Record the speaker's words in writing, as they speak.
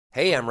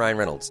Hey, I'm Ryan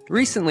Reynolds.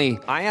 Recently,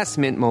 I asked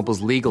Mint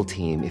Mobile's legal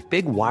team if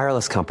big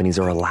wireless companies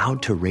are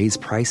allowed to raise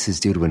prices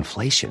due to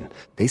inflation.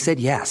 They said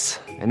yes.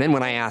 And then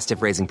when I asked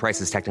if raising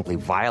prices technically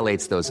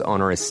violates those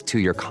onerous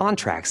two-year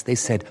contracts, they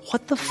said,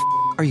 "What the f***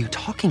 are you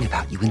talking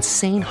about, you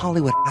insane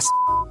Hollywood ass?"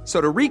 So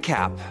to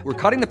recap, we're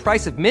cutting the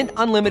price of Mint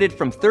Unlimited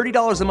from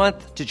 $30 a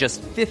month to just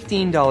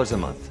 $15 a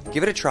month.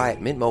 Give it a try at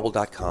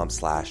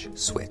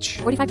mintmobile.com/switch.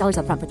 $45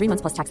 up front for 3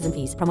 months plus taxes and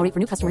fees. Promo rate for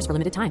new customers for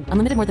limited time.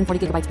 Unlimited more than 40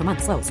 gigabytes per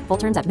month. Slows full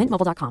terms at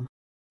mintmobile.com.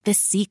 The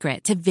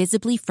secret to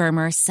visibly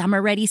firmer,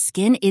 summer-ready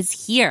skin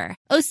is here.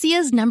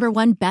 Osea's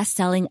 #1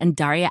 best-selling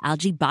Andaria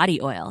Algae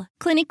Body Oil.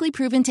 Clinically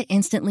proven to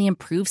instantly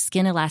improve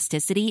skin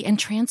elasticity and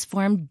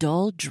transform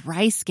dull,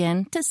 dry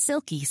skin to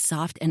silky,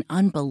 soft, and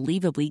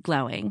unbelievably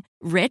glowing.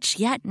 Rich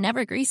yet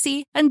never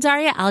greasy,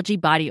 Andaria Algae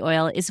Body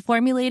Oil is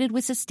formulated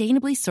with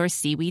sustainably sourced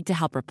seaweed to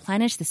help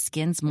replenish the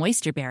skin's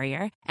moisture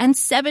barrier and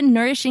 7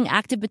 nourishing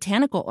active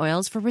botanical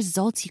oils for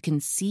results you can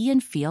see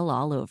and feel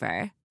all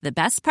over. The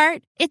best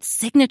part? Its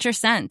signature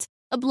scent.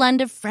 A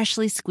blend of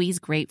freshly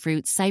squeezed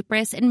grapefruit,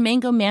 cypress, and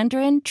mango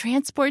mandarin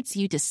transports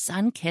you to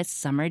sun-kissed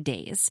summer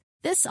days.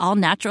 This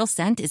all-natural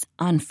scent is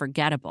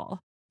unforgettable.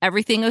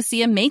 Everything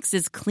Osea makes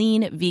is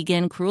clean,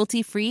 vegan,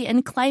 cruelty-free,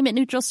 and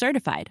climate-neutral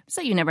certified, so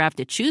you never have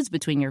to choose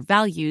between your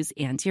values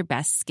and your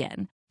best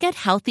skin. Get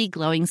healthy,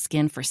 glowing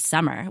skin for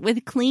summer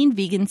with clean,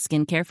 vegan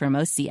skincare from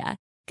Osea.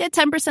 Get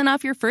 10%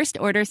 off your first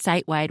order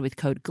site-wide with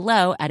code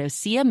GLOW at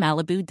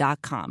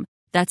OseaMalibu.com.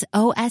 That's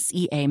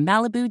OSEA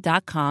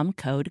Malibu.com,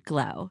 code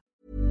GLOW.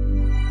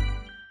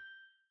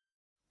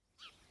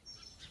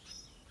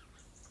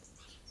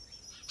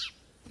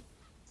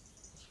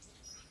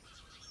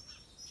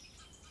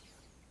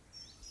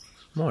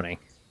 Morning.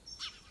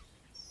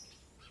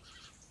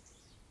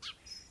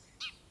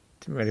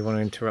 Didn't really want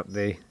to interrupt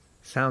the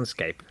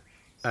soundscape.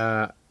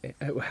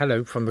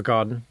 Hello from the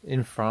garden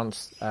in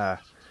France. I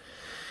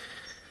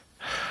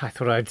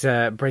thought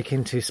I'd break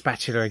into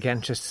Spatula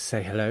again just to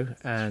say hello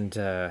and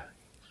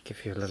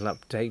give you a little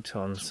update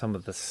on some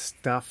of the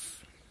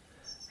stuff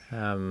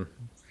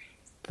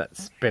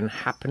that's been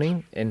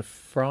happening in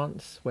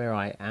France, where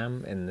I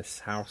am in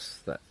this house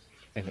that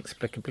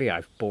inexplicably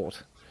I've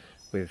bought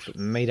with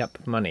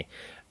made-up money.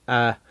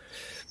 The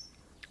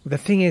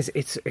thing is,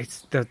 it's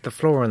the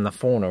flora and the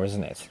fauna,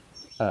 isn't it?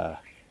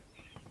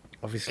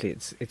 Obviously,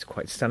 it's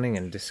quite stunning,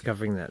 and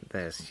discovering that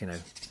there's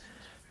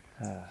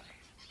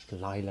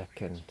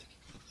lilac and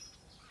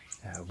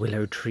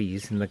willow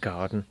trees in the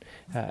garden.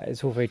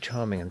 It's all very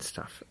charming and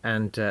stuff.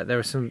 And there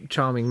are some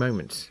charming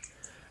moments.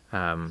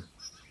 I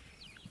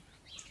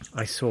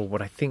saw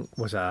what I think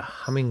was a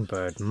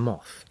hummingbird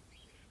moth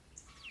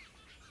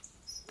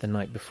the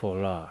night before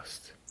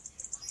last.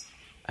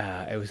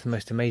 It was the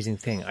most amazing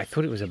thing. I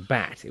thought it was a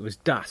bat. It was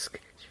dusk.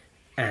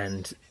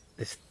 And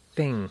this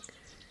thing,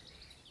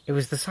 it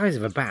was the size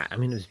of a bat. I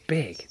mean, it was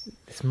big.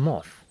 This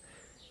moth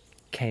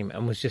came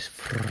and was just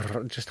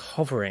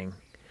hovering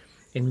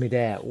in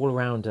midair all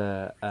around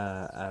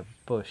a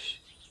bush.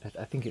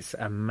 I think it's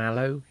a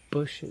mallow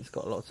bush. It's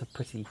got lots of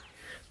pretty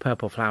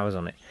purple flowers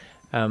on it.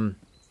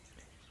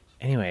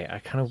 Anyway, I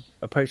kind of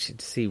approached it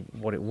to see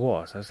what it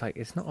was. I was like,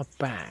 it's not a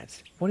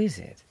bat. What is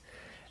it?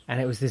 And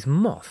it was this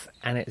moth,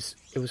 and it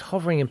was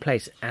hovering in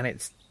place, and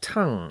its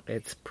tongue,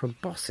 its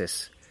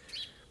proboscis,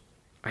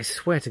 I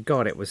swear to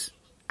God, it was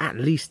at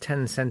least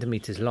 10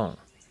 centimetres long,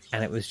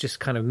 and it was just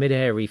kind of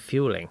mid-air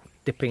refueling,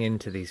 dipping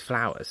into these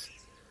flowers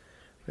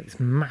with this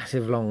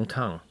massive long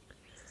tongue.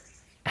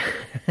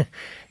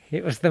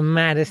 It was the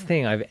maddest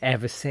thing I've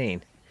ever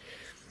seen.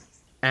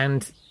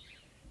 And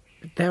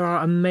there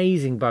are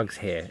amazing bugs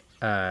here.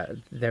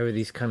 There are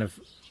these kind of,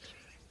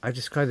 I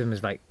describe them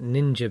as like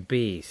ninja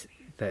bees.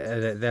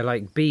 They're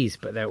like bees,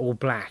 but they're all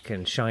black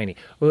and shiny.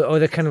 Or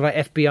they're kind of like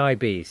FBI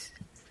bees.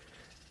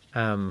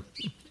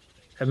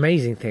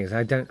 Amazing things.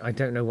 I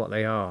don't know what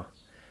they are.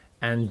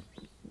 And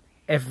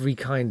every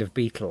kind of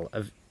beetle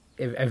of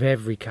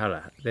every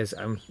colour.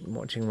 I'm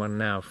watching one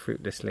now,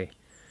 fruitlessly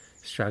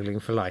struggling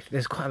for life.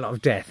 There's quite a lot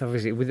of death,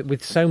 obviously.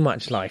 With so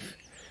much life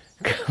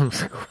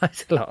comes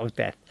quite a lot of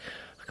death.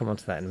 I'll come on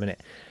to that in a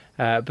minute.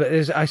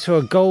 But I saw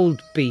a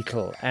gold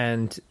beetle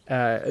and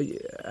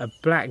a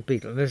black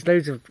beetle. There's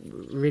loads of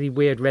really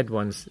weird red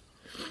ones.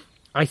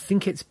 I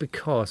think it's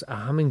because a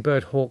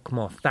hummingbird hawk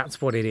moth,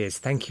 that's what it is.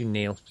 Thank you,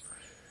 Neil.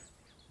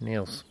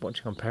 Neil's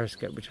watching on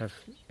Periscope, which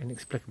I've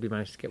inexplicably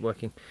managed to get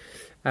working.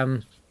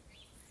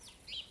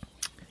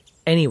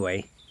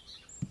 Anyway,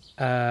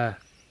 I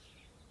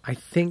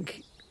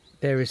think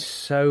there is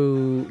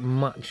so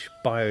much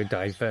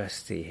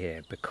biodiversity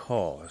here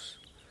because...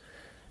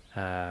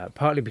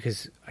 partly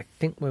because I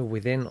think we're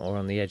within or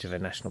on the edge of a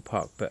national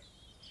park, but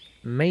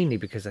mainly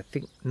because I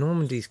think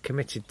Normandy's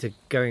committed to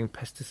going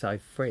pesticide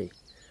free.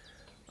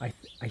 I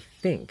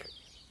think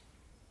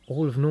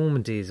all of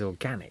Normandy is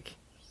organic.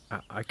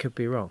 I could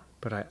be wrong,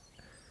 but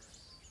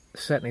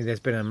certainly there's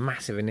been a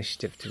massive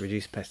initiative to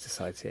reduce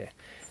pesticides here,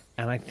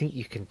 and I think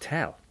you can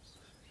tell.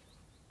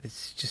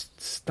 It's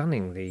just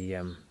stunning,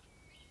 the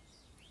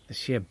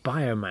sheer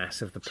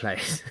biomass of the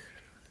place.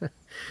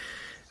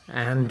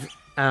 And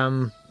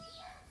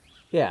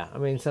Yeah, I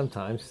mean,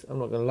 sometimes, I'm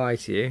not going to lie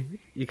to you,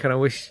 you kind of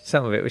wish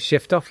some of it would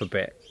shift off a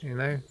bit, you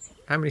know?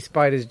 How many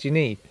spiders do you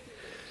need?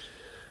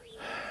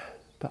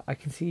 But I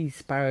can see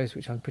sparrows,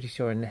 which I'm pretty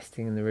sure are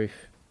nesting in the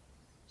roof.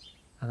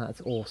 And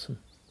that's awesome.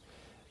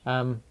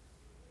 I'm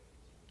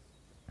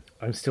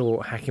still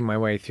hacking my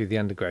way through the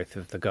undergrowth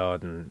of the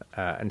garden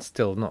and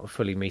still not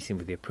fully meeting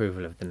with the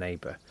approval of the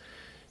neighbour.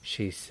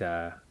 She's,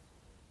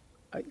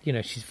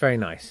 she's very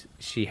nice.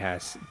 She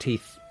has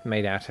teeth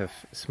made out of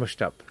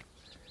smushed up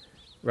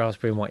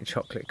raspberry and white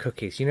chocolate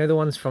cookies. You know the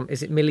ones from,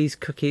 is it Millie's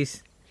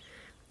Cookies?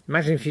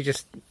 Imagine if you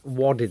just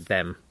wadded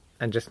them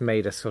and just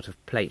made a sort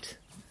of plate.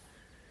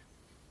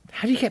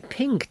 How do you get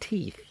pink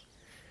teeth?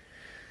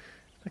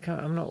 Like,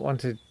 I'm not one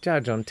to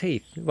judge on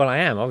teeth. Well, I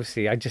am,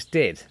 obviously. I just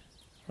did.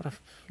 What a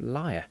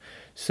liar.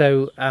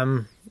 So,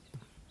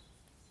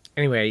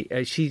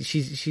 anyway,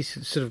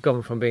 she's sort of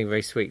gone from being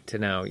very sweet to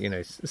now, you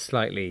know,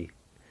 slightly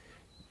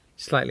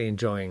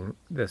enjoying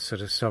the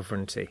sort of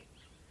sovereignty.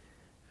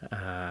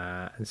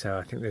 And so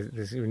I think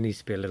there needs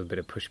to be a little bit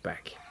of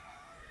pushback.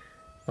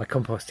 My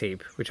compost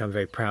heap, which I'm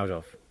very proud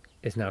of,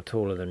 is now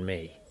taller than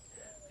me.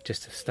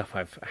 Just the stuff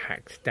I've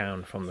hacked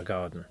down from the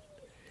garden.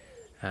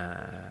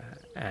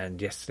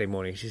 And yesterday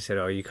morning she said,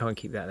 "Oh, you can't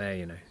keep that there,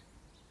 you know.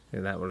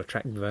 That will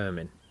attract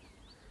vermin."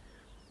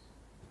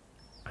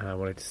 And I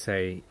wanted to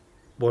say,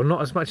 well,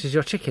 not as much as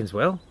your chickens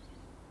will.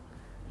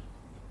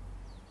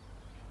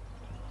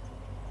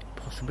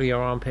 Possibly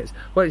your armpits.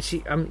 Well,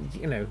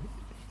 you know,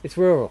 it's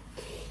rural.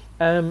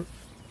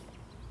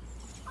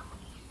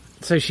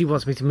 So she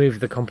wants me to move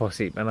the compost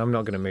heap, and I'm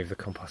not going to move the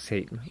compost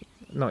heap.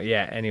 Not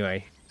yet,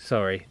 anyway.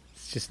 Sorry.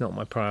 It's just not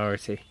my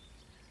priority.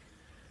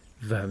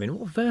 Vermin.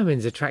 What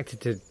vermin's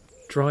attracted to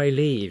dry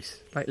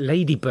leaves? Like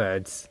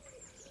ladybirds.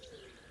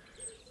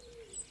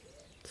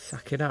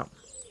 Suck it up.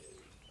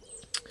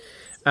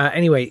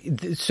 Anyway,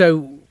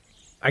 so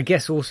I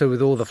guess also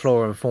with all the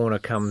flora and fauna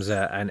comes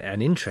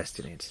an interest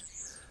in it.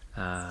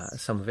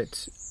 Some of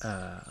it,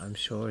 I'm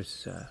sure,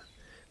 is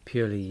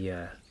purely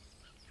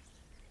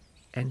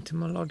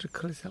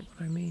entomological. Is that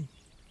what I mean?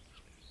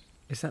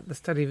 Is that the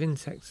study of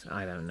insects?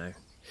 I don't know.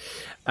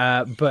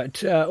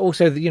 But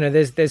also, you know,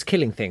 there's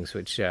killing things,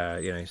 which you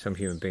know, some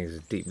human beings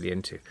are deeply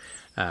into.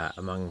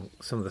 Among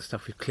some of the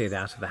stuff we've cleared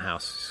out of the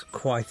house,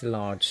 quite a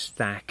large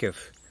stack of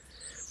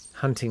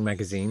hunting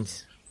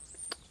magazines.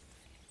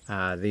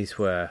 These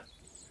were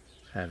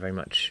very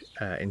much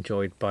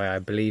enjoyed by, I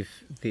believe,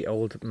 the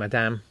old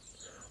madame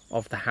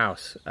of the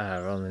house,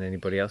 rather than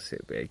anybody else.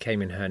 It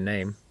came in her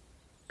name.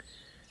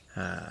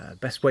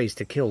 Best ways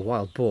to kill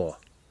wild boar.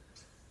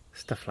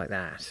 Stuff like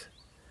that.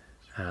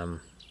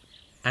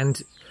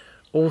 And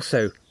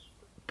also,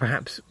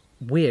 perhaps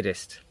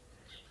weirdest,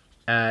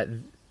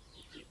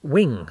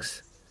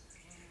 wings.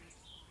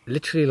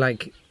 Literally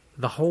like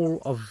the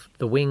whole of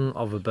the wing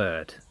of a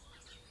bird.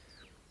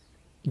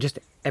 Just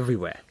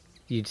everywhere.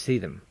 You'd see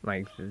them.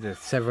 Like, there's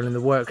several in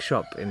the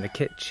workshop, in the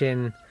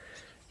kitchen,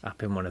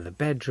 up in one of the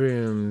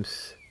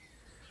bedrooms.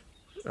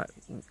 Like,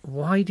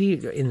 why do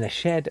you... in the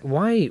shed?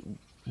 Why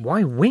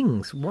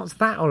wings? What's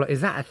that all...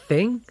 is that a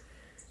thing?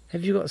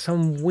 Have you got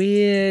some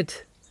weird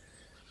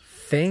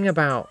thing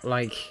about,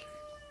 like,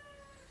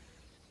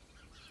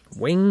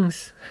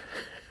 wings?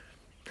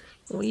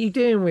 What are you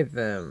doing with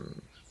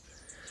them?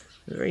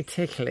 Very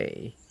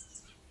tickly.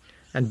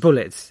 And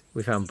bullets.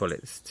 We found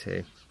bullets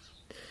too.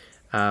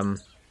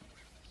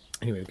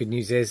 Anyway, the good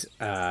news is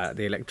the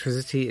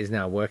electricity is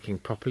now working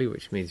properly,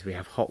 which means we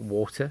have hot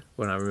water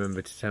when I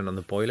remember to turn on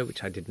the boiler,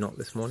 which I did not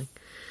this morning.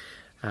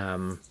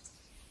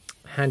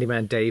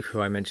 Handyman Dave, who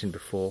I mentioned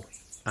before,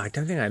 I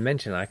don't think I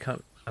mentioned, I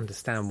can't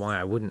understand why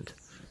I wouldn't.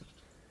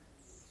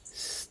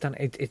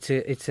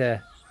 It's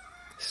a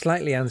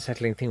slightly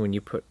unsettling thing when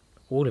you put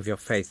all of your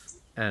faith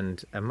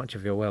and much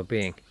of your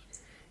well-being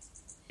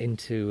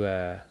into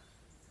the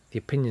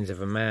opinions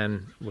of a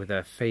man with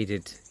a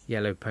faded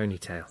yellow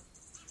ponytail.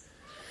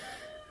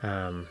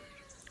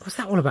 What's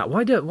that all about?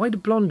 Why do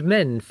blonde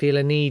men feel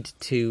a need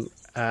to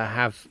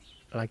have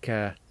like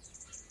a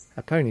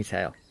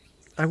ponytail?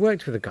 I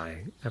worked with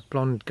a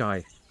blonde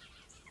guy.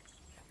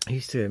 He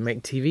used to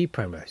make TV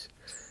promos,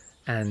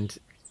 and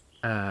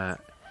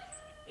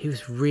he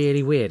was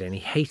really weird, and he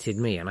hated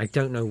me, and I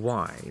don't know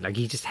why. Like,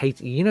 he just hates...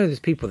 You know, there's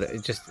people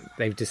that just,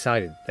 they've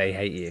decided they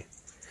hate you.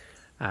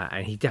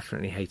 And he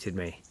definitely hated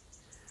me.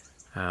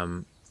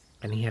 And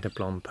he had a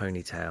blonde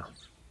ponytail.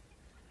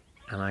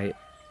 And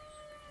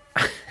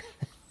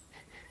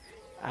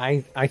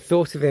I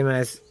thought of him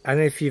as... I don't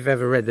know if you've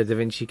ever read the Da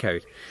Vinci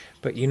Code,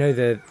 but you know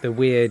the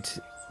weird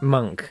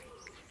monk?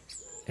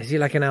 Is he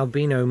like an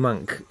albino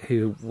monk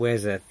who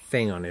wears a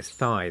thing on his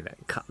thigh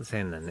that cuts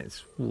in, and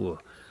it's... Ooh,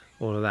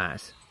 all of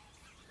that.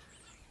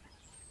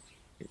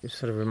 It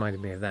sort of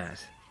reminded me of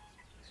that.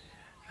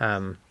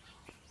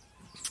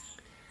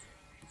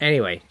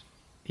 Anyway,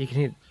 you can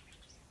hear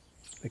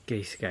the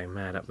geese going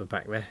mad up the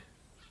back there.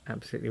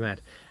 Absolutely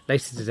mad.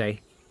 Later today,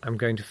 I'm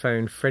going to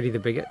phone Freddy the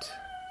Bigot.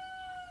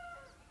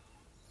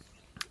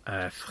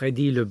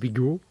 Freddy le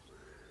Bigot.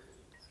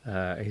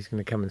 He's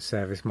going to come and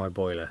service my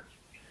boiler.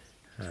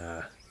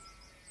 Kind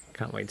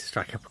Can't wait to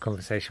strike up a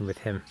conversation with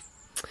him.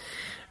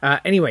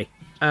 Anyway,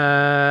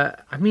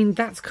 I mean,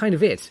 that's kind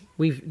of it.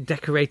 We've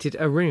decorated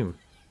a room,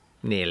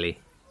 nearly.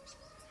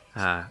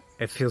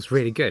 It feels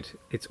really good.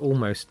 It's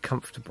almost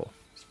comfortable.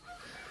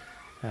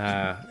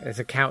 There's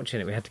a couch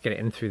in it. We had to get it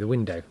in through the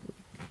window.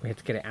 We had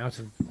to get it out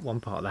of one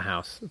part of the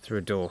house through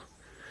a door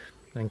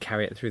and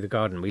carry it through the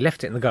garden. We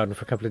left it in the garden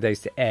for a couple of days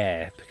to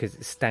air because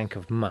it stank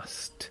of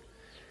must.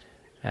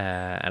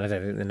 And I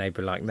don't think the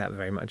neighbour liked that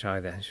very much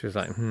either. She was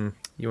like,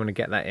 you want to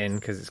get that in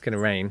because it's going to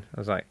rain? I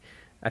was like,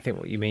 I think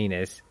what you mean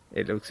is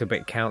it looks a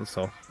bit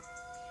council.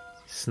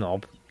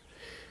 Snob.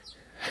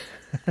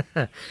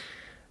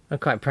 I'm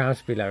quite proud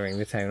to be lowering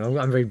the tone.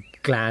 I'm very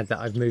glad that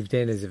I've moved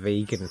in as a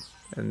vegan,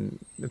 and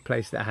the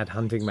place that had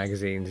hunting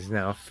magazines is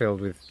now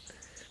filled with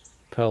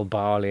pearl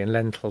barley and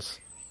lentils.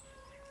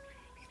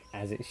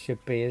 As it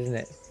should be, isn't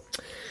it?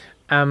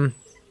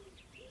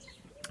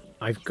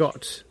 I've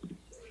got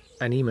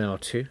an email or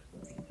two.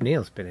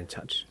 Neil's been in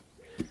touch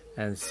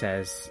and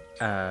says,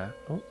 oh,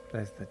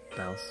 there's the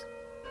bells.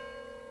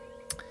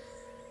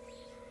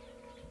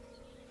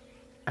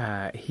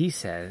 He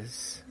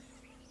says,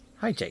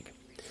 hi Jake,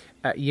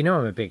 you know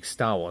I'm a big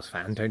Star Wars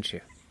fan, don't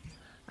you?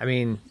 I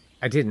mean,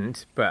 I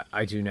didn't, but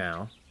I do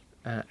now,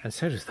 and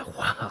so does the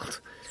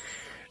world.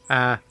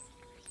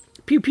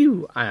 Pew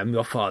pew, I am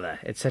your father,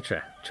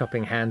 etc.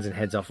 Chopping hands and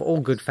heads off,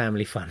 all good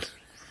family fun.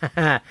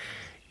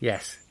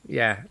 Yes,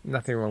 yeah,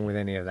 nothing wrong with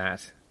any of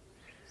that.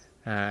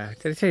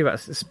 Did I tell you about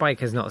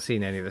Spike? Has not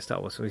seen any of the Star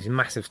Wars films. He's a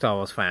massive Star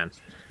Wars fan,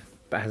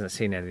 but hasn't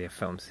seen any of the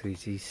films.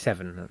 He's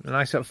 7, and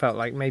I sort of felt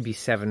like maybe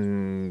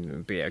 7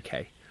 would be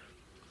okay.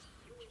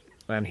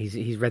 And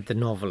he's read the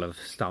novel of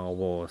Star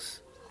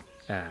Wars,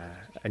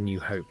 A New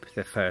Hope,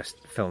 the first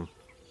film,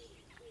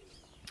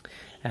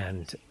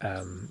 and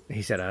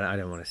he said, I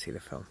don't want to see the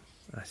film.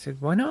 I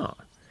said, why not?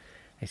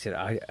 He said,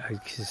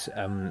 because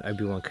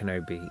Obi-Wan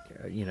Kenobi,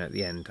 at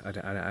the end, I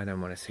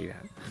don't want to see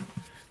that.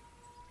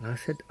 And I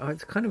said,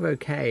 it's kind of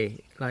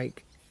okay.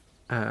 Like,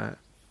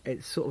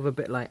 it's sort of a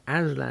bit like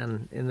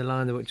Aslan in The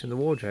Lion, the Witch and the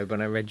Wardrobe,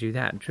 and I read you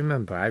that. Do you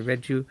remember? I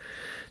read you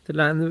The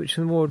Lion, the Witch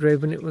and the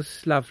Wardrobe, and it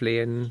was lovely,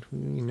 and,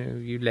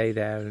 you lay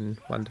there and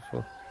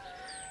wonderful.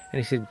 And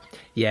he said,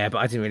 yeah, but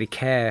I didn't really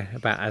care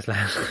about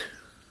Aslan.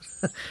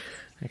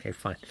 Okay,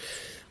 fine.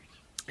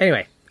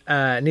 Anyway,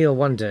 Neil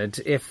wondered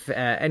if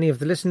any of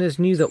the listeners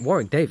knew that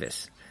Warwick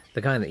Davis, the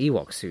guy in the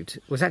Ewok suit,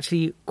 was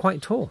actually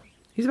quite tall.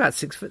 He's about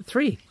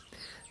 6'3".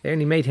 They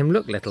only made him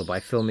look little by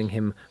filming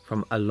him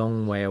from a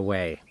long way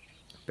away.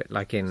 A bit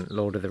like in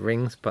Lord of the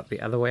Rings, but the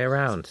other way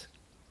around.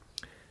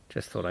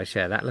 Just thought I'd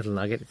share that little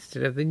nugget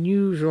instead of the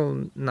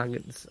usual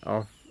nuggets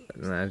of...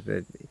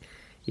 the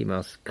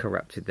email's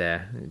corrupted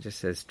there. It just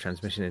says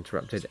transmission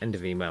interrupted, end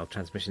of email,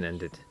 transmission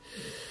ended.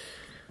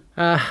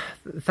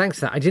 Thanks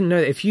for that. I didn't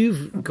know that. If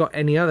you've got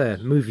any other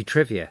movie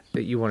trivia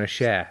that you want to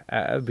share,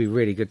 it would be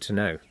really good to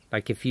know.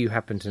 Like if you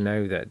happen to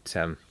know that,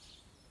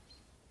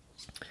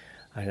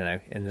 I don't know,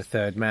 in The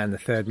Third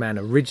Man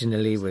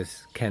originally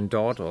was Ken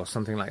Dodd or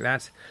something like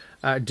that,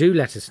 do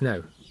let us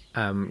know.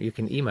 You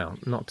can email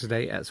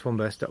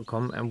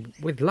nottoday@swanburst.com, and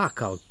with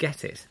luck I'll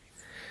get it.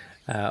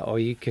 Or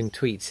you can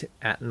tweet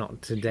at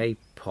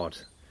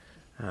nottodaypod.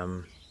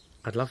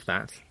 I'd love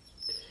that.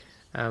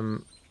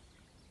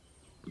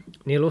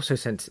 Neil also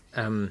sent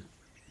a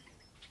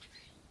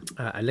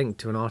link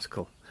to an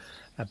article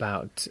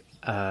about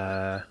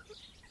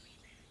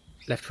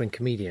left-wing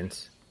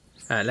comedians,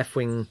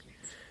 left-wing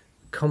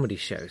comedy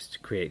shows to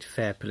create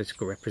fair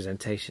political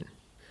representation.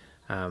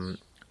 I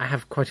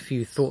have quite a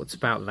few thoughts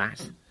about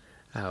that,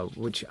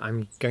 which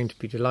I'm going to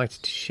be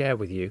delighted to share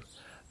with you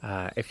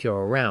if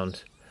you're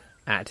around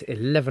at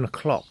 11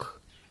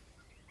 o'clock.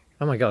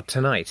 Oh my God,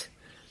 tonight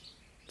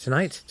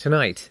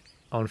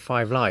on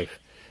 5 Live.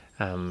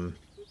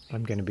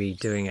 I'm going to be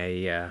doing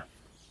a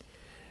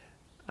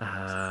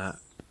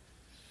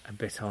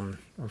bit on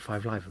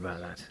 5 Live about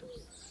that.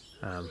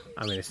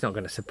 I mean, it's not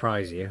going to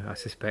surprise you, I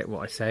suspect,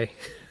 what I say.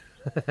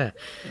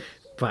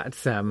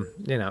 But,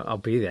 I'll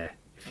be there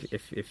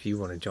if you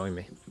want to join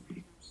me.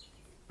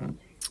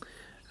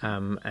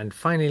 And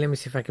finally, let me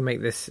see if I can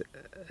make this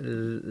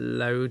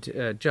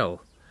load.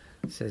 Joel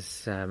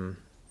says,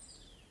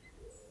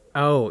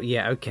 oh,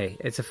 yeah, okay.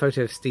 It's a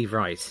photo of Steve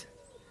Wright.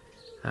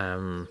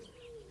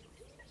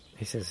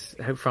 He says,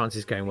 hope France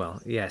is going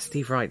well. Yeah,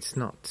 Steve Wright's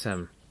not,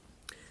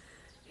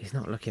 he's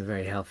not looking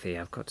very healthy,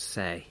 I've got to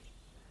say.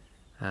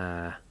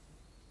 I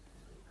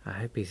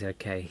hope he's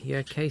okay. You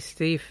okay,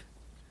 Steve?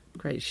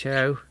 Great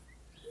show.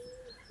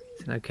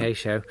 It's an okay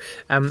show.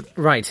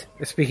 Right,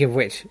 speaking of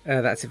which,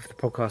 that's it for the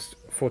podcast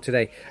for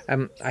today.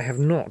 I have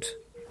not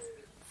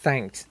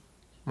thanked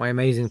my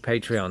amazing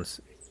Patreons,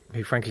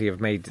 who frankly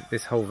have made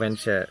this whole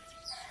venture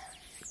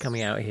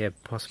coming out here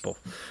possible.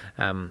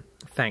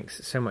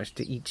 Thanks so much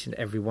to each and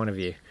every one of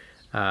you,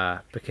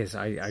 because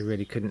I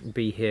really couldn't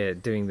be here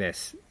doing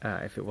this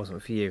if it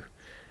wasn't for you.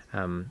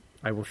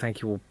 I will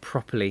thank you all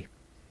properly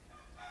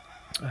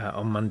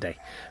on Monday.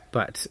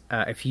 But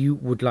if you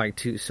would like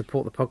to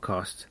support the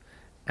podcast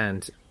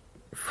and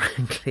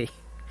frankly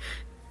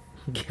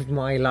give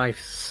my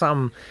life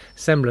some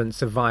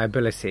semblance of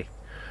viability,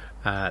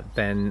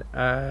 then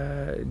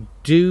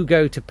do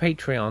go to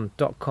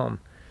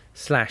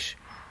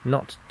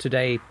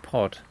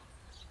patreon.com/nottodaypod,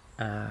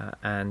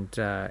 and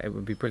it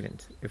would be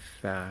brilliant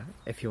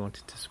if you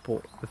wanted to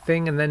support the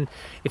thing. And then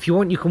if you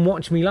want, you can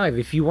watch me live.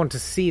 If you want to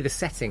see the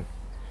setting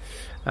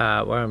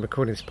where I'm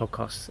recording this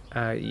podcast,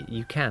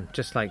 you can,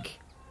 just like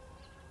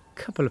a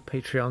couple of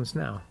Patreons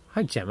now.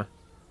 Hi Gemma.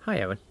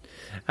 Hi Owen.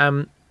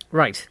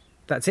 Right,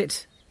 that's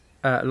it.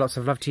 Lots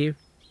of love to you.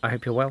 I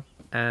hope you're well,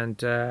 and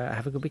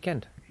have a good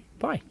weekend.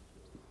 Bye.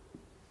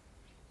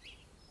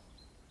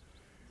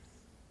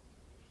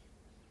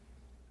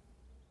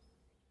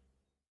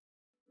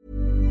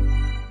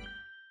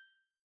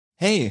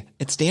 Hey,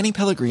 it's Danny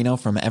Pellegrino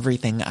from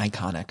Everything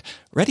Iconic.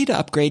 Ready to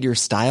upgrade your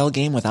style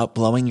game without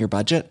blowing your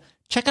budget?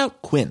 Check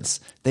out Quince.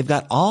 They've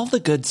got all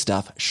the good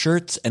stuff,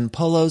 shirts and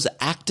polos,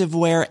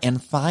 activewear,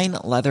 and fine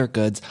leather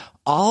goods,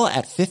 all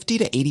at 50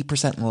 to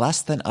 80%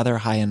 less than other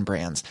high-end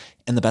brands.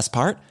 And the best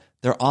part?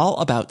 They're all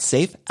about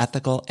safe,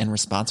 ethical, and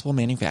responsible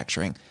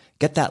manufacturing.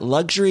 Get that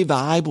luxury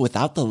vibe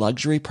without the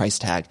luxury price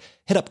tag.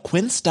 Hit up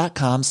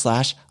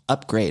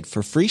quince.com/upgrade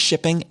for free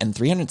shipping and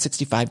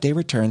 365-day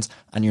returns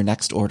on your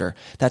next order.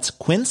 That's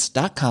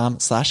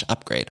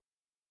quince.com/upgrade.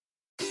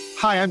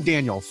 Hi, I'm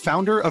Daniel,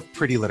 founder of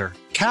Pretty Litter.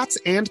 Cats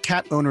and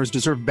cat owners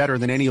deserve better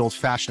than any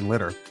old-fashioned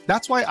litter.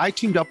 That's why I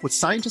teamed up with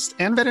scientists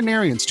and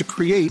veterinarians to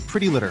create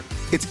Pretty Litter.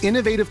 Its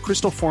innovative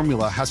crystal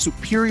formula has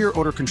superior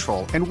odor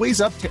control and weighs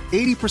up to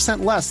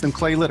 80% less than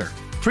clay litter.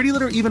 Pretty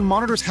Litter even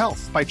monitors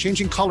health by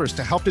changing colors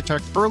to help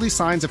detect early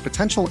signs of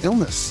potential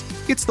illness.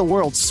 It's the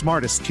world's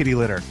smartest kitty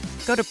litter.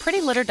 Go to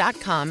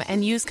prettylitter.com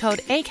and use code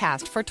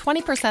ACAST for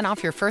 20%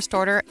 off your first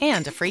order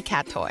and a free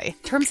cat toy.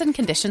 Terms and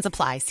conditions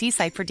apply. See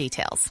site for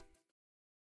details.